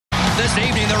This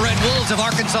evening, the Red Wolves of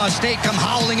Arkansas State come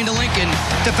howling into Lincoln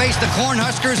to face the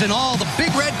Cornhuskers and all the big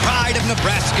red pride of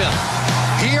Nebraska.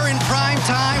 Here in prime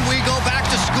time, we go back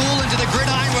to school into the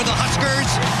gridiron where the Huskers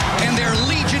and their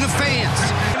legion of fans.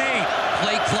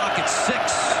 Play clock at 6.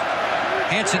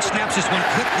 Hansen snaps this one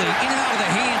quickly in and out of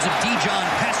the hands of Dijon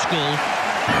Pascal.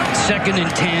 2nd and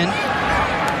 10.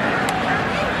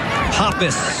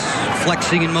 Hoppus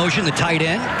flexing in motion, the tight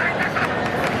end.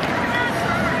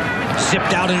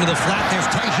 Zipped out into the flat. There's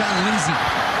Tyjon Lindsey.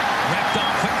 Wrapped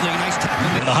up quickly. Nice tackle.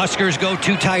 And the Huskers go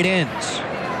 2 tight ends.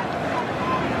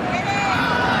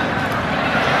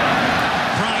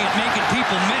 Bryant making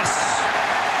people miss.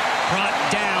 Brought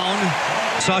down.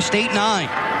 Saw State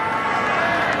 9.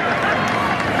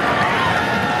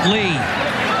 Lee.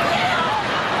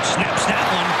 Snaps that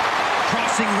one.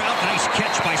 Crossing route. Nice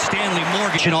catch by Stanley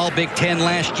Morgan. In all Big Ten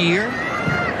last year.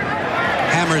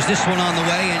 Hammers this one on the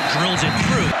way and drills it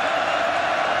through.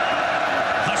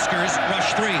 Huskers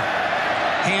rush 3.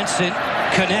 Hansen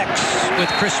connects with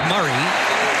Chris Murray.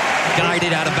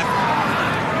 Guided out of back.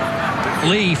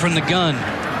 Lee from the gun.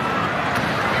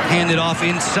 Handed off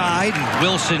inside. And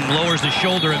Wilson lowers the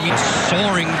shoulder. A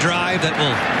soaring drive that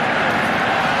will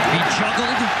be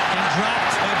juggled and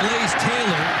dropped by Blaze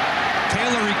Taylor.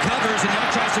 Taylor recovers and now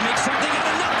tries to make something out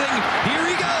of nothing. Here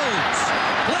he goes.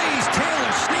 Blaze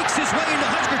Taylor sneaks his way into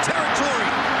Husker territory.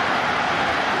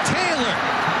 Taylor.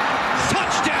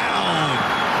 Touchdown.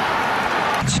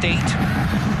 State.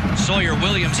 Sawyer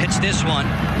Williams hits this one.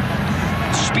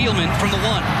 Spielman from the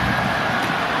 1.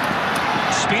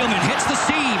 Spielman hits the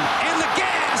seam and the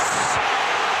gas.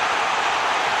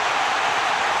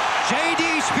 J.D.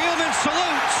 Spielman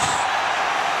salutes.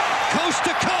 Coast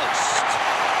to coast.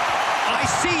 I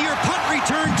see your punt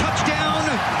return touchdown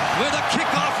with a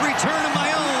kickoff return of my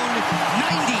own.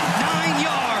 99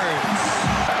 yards.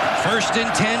 1st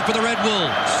and 10 for the Red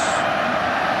Wolves.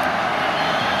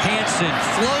 Hansen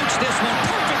floats this one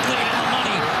perfectly on the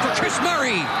money for Chris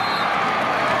Murray.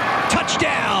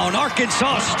 Touchdown,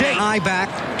 Arkansas State. High back,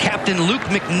 Captain Luke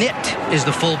McNitt is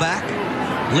the fullback.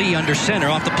 Lee under center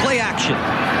off the play action.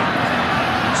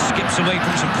 Skips away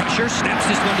from some pressure, snaps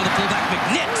this one to the fullback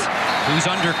McNitt, who's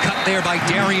undercut there by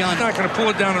Darion. Not going to pull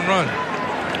it down and run.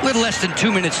 A little less than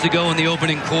 2 minutes to go in the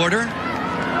opening quarter.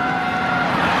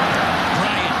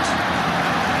 Bryant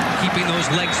keeping those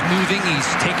legs moving. He's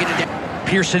taking it down.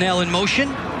 Pearsonell in motion.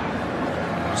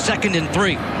 2nd and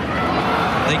 3.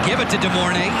 They give it to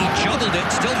DeMornay. He juggled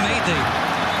it, still made the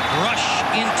rush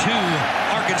into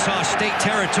Arkansas State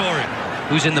territory.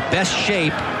 Who's in the best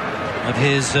shape of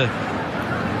his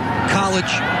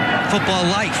college football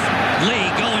life. Lee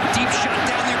going deep shot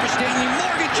down there for Stanley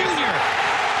Morgan Jr.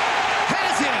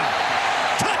 Has him.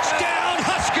 Touchdown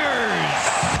Huskers.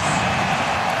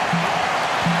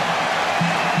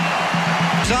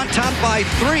 He's on top by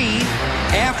 3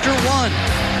 after 1.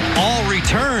 All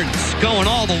returns going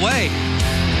all the way.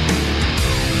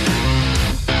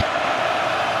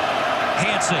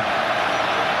 Hansen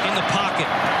in the pocket.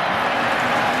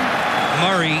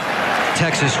 Murray.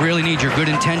 Texas really needs your good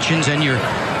intentions and your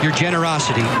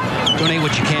generosity. Donate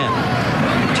what you can.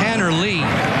 Tanner Lee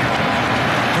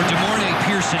for DeMornay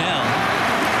Pearsonell.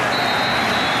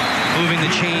 Moving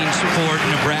the chains for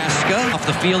Nebraska. Off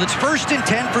the field, it's 1st and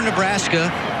 10 for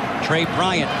Nebraska. Trey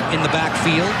Bryant in the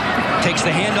backfield. Takes the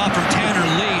handoff from Tanner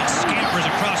Lee and scampers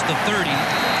across the 30.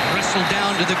 Wrestled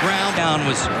down to the ground. Down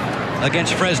was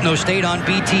against Fresno State on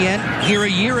BTN here a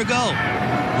year ago.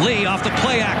 Lee off the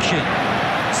play action.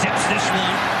 Zips this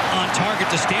one on target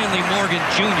to Stanley Morgan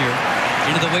Jr.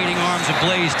 into the waiting arms of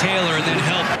Blaze Taylor and then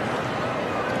help.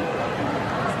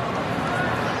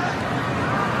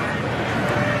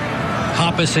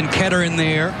 Hoppus and Ketter in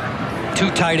there. 2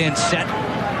 tight ends set.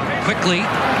 Quickly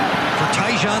for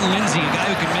Tyjon Lindsey, a guy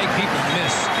who can make people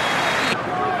miss.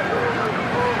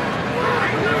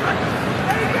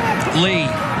 Lee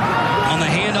on the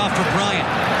handoff for Bryant.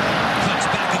 Cuts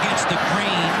back against the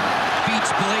grain.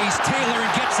 Beats Blaze Taylor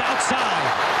and gets outside.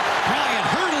 Bryant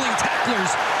hurdling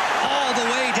tacklers all the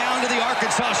way down to the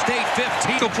Arkansas State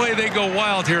 15. Go play, they go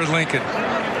wild here at Lincoln.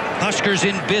 Huskers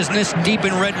in business deep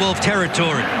in Red Wolf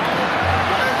territory.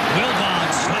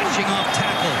 Wilbon slashing off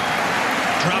tackle.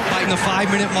 Dropped by the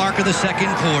 5-minute mark of the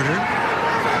 2nd quarter.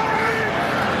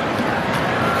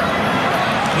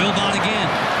 Wilbon again.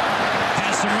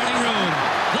 Has some running room.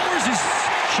 Lowers his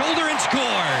shoulder and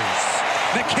scores.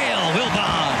 Mikhail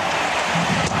Wilbon.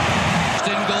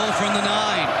 In goal from the 9.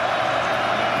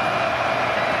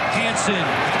 Hansen.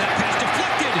 That pass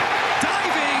deflected.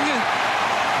 Diving.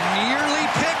 Nearly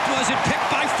picked. Was it picked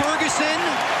by Ferguson?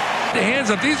 The hands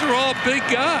up. These are all big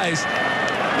guys.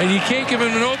 And you can't give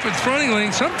him an open throwing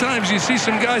lane. Sometimes you see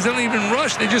some guys that don't even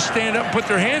rush. They just stand up and put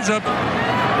their hands up.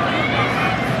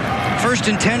 1st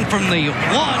and 10 from the 1.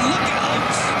 Look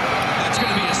out! That's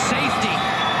going to be a safety.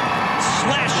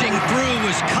 Slashing through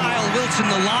was Kyle Wilson,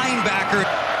 the linebacker.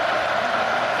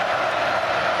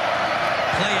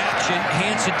 Play action.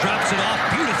 Hansen drops it off.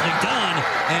 Beautifully done.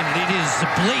 And it is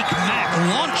Blake Mack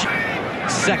launching.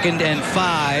 2nd and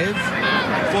 5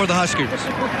 for the Huskers.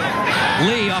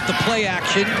 Lee off the play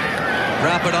action.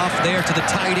 Wrap it off there to the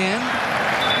tight end.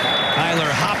 Tyler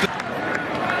Hoppin,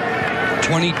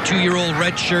 22-year-old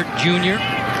redshirt junior.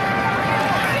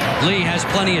 Lee has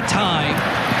plenty of time.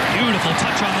 Beautiful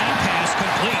touch on that pass.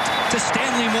 Complete to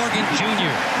Stanley Morgan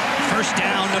Jr. 1st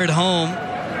down at home.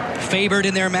 Favored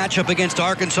in their matchup against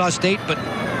Arkansas State, but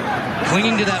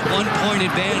clinging to that 1-point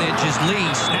advantage as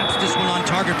Lee snaps this one on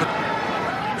target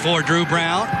for Drew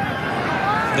Brown.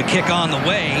 The kick on the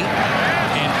way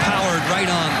and powered right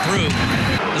on through.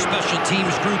 The special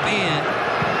teams group in.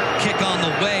 Kick on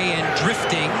the way and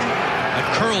drifting. It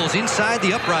curls inside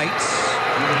the uprights.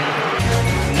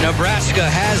 Nebraska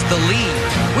has the lead.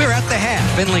 We're at the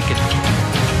half in Lincoln.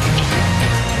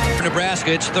 For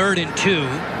Nebraska, it's 3rd and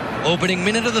 2. Opening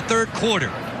minute of the 3rd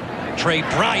quarter. Trey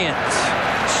Bryant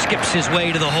skips his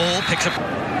way to the hole. Picks up.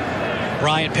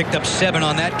 Bryant picked up 7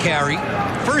 on that carry.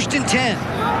 1st and 10.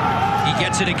 He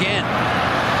gets it again.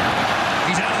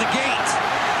 He's out of the gate.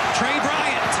 Trey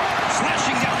Bryant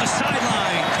slashing down the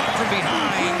sideline. Cut from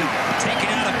behind. Taken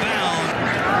out of bounds.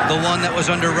 The one that was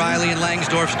under Riley and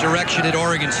Langsdorf's direction at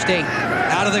Oregon State.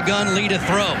 Out of the gun, Lee to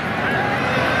throw.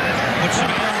 Puts some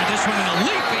air into this one, and a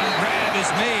leaping grab is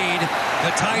made. The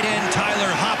tight end,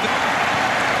 Tyler Hoppin.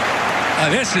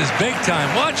 This is big time.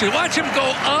 Watch it. Watch him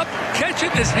go up, catch it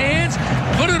in his hands,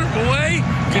 put it away,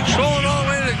 control it all the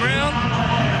way to the ground.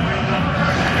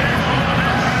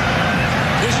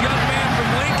 This young man from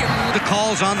Lincoln. The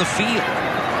calls on the field.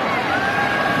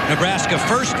 Nebraska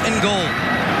 1st and goal.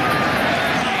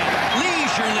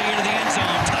 Leisurely into the end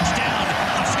zone. Touchdown,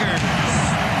 Huskers.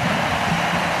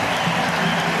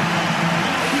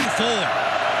 4.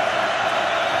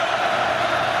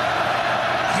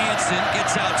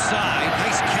 Gets outside.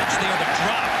 Nice catch there, but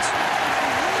dropped.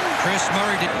 Chris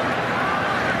Murray did.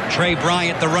 Trey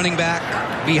Bryant, the running back,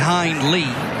 behind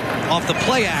Lee. Off the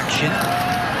play action.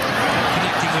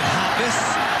 Connecting with Hoppus.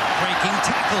 Breaking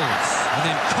tackles. And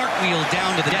then cartwheel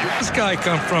down to the deck. This guy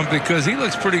come from because he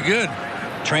looks pretty good.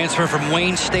 Transfer from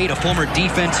Wayne State, a former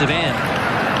defensive end.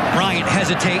 Bryant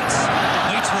hesitates.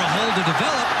 Waits for a hole to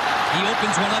develop. He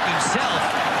opens one up himself.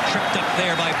 Tripped up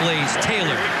there by Blaze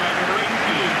Taylor.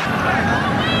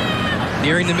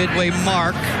 Nearing the midway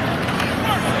mark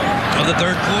of the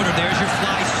 3rd quarter. There's your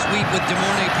fly sweep with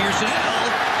DeMornay Pearsonell.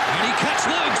 And he cuts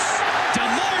loose.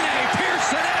 DeMornay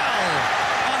Pearsonell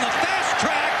on the fast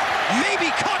track. Maybe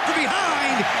caught from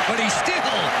behind, but he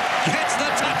still gets the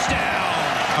touchdown.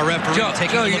 A referee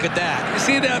taking a look at that. You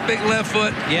see that big left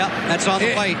foot? Yeah, that's on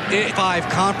the white. 5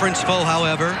 conference foe,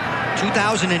 however.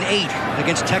 2008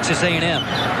 against Texas A&M.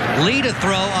 Lee to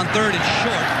throw on 3rd and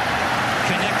short.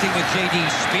 Connecting with J.D.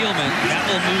 Spielman. That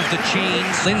will move the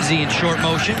chains. Lindsey in short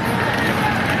motion.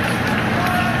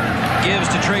 Gives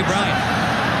to Trey Bryant.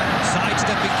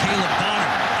 Sidestepping Caleb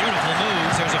Bonner. Beautiful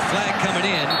moves. There's a flag coming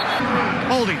in.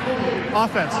 Holding.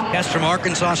 Offense. Yes, from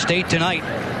Arkansas State tonight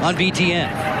on BTN.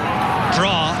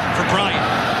 Draw for Bryant.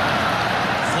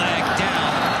 Flag down.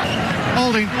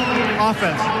 Holding.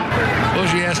 Offense. What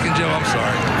was you asking, Joe? I'm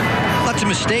sorry. Lots of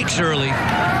mistakes early.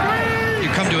 You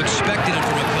come to expect it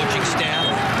from a coaching staff.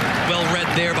 Well read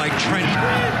there by Trent.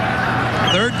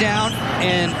 3rd down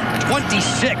and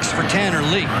 26 for Tanner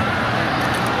Lee.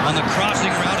 On the crossing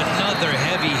route, another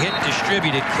heavy hit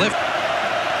distributed. Cliff.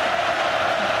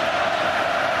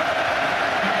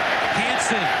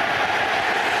 Hansen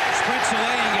sprints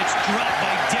away and gets dropped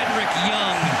by Dedrick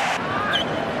Young.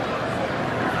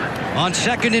 On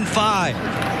 2nd and 5.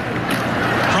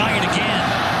 Bryant again.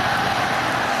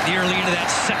 Nearly into that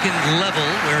 2nd level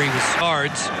where he was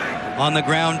yards on the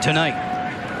ground tonight.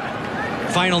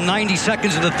 Final 90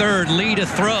 seconds of the 3rd. Lee to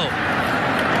throw.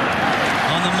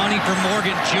 On the money for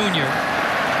Morgan Jr.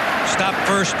 Stopped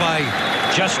first by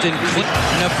Justin Cliff.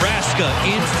 Nebraska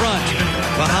in front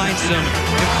behind some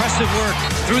impressive work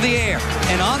through the air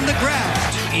and on the ground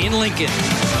in Lincoln.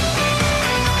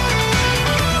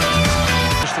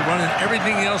 Just the run and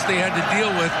everything else they had to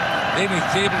deal with, they've been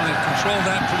able to control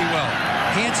that pretty well.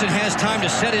 Hansen has time to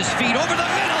set his feet over the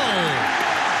middle.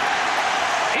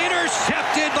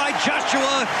 Intercepted by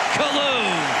Joshua Kalu.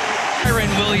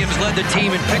 Aaron Williams. Williams led the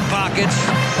team in pickpockets.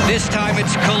 This time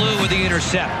it's Kalu with the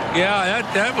intercept. Yeah,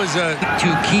 that was a... To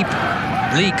keep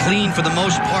Lee clean for the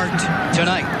most part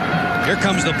tonight. Here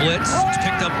comes the blitz. It's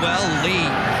picked up well. Lee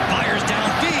fires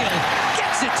downfield.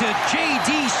 Gets it to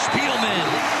J.D. Spielman.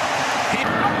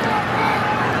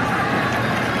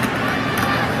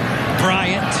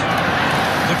 Bryant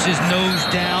puts his nose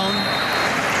down.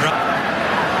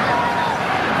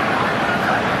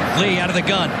 Lee out of the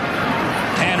gun.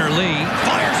 Tanner Lee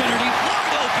fires underneath.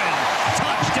 Wide open.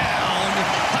 Touchdown,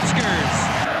 Huskers.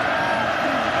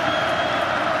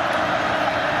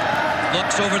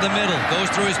 Looks over the middle.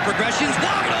 Goes through his progressions.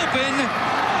 Wide open.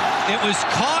 It was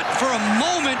caught for a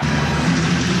moment.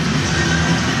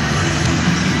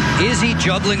 Is he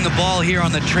juggling the ball here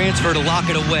on the transfer to lock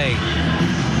it away?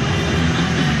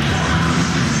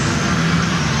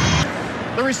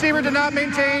 The receiver did not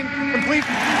maintain complete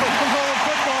control of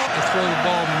football. To throw the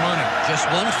ball and run it. Just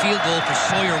one field goal for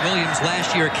Sawyer Williams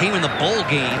last year. It came in the bowl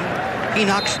game. He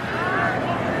knocks.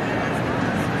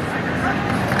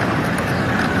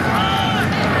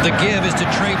 The give is to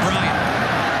Trey Bryant.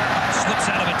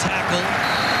 Slips out of a tackle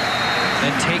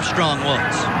and takes strong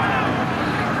ones.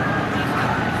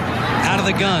 Out of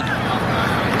the gun.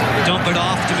 Dump it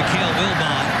off to Mikhail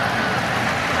Wilbon.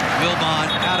 Wilbon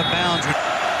out of bounds.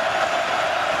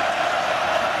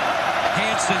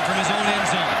 Hansen from his own end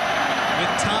zone.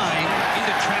 With time,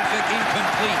 into traffic,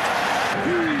 incomplete.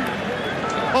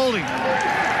 Holding.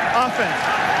 Offense.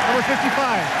 Number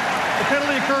 55. The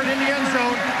penalty occurred in the end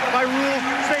zone by rule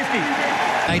safety.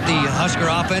 The Husker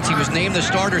offense, he was named the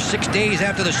starter 6 days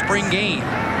after the spring game.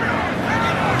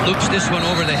 Loops this one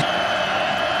over the head.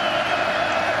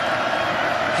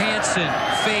 Hansen,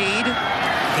 fade.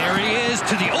 There he is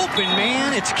to the open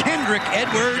man. It's Kendrick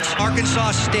Edwards.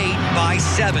 Arkansas State by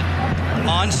 7.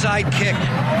 Onside kick.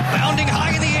 Bounding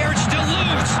high in the air. It's still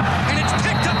loose. And it's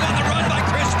picked up on the run by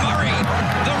Chris Murray.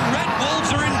 The Red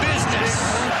Wolves are in business.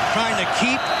 Trying to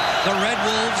keep the Red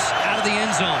Wolves out of the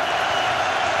end zone.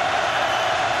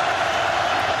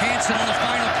 Hansen on the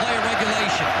final play of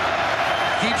regulation.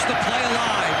 Keeps the play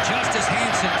alive just as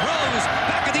Hansen throws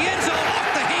back at the end zone.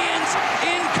 Off the hands.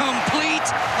 Incomplete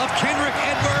of Kendrick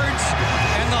Edwards.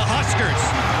 And the Huskers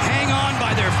hang on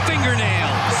by their fingernails.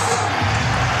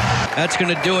 That's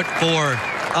going to do it for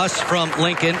us from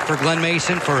Lincoln, for Glenn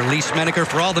Mason, for Lee Smeneker,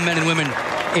 for all the men and women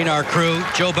in our crew.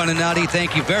 Joe Bonanati,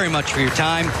 thank you very much for your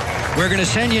time. We're going to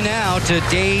send you now to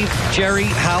Dave, Jerry,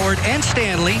 Howard, and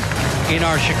Stanley in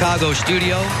our Chicago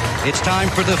studio. It's time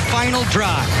for the final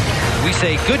drive. We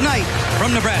say good night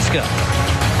from Nebraska.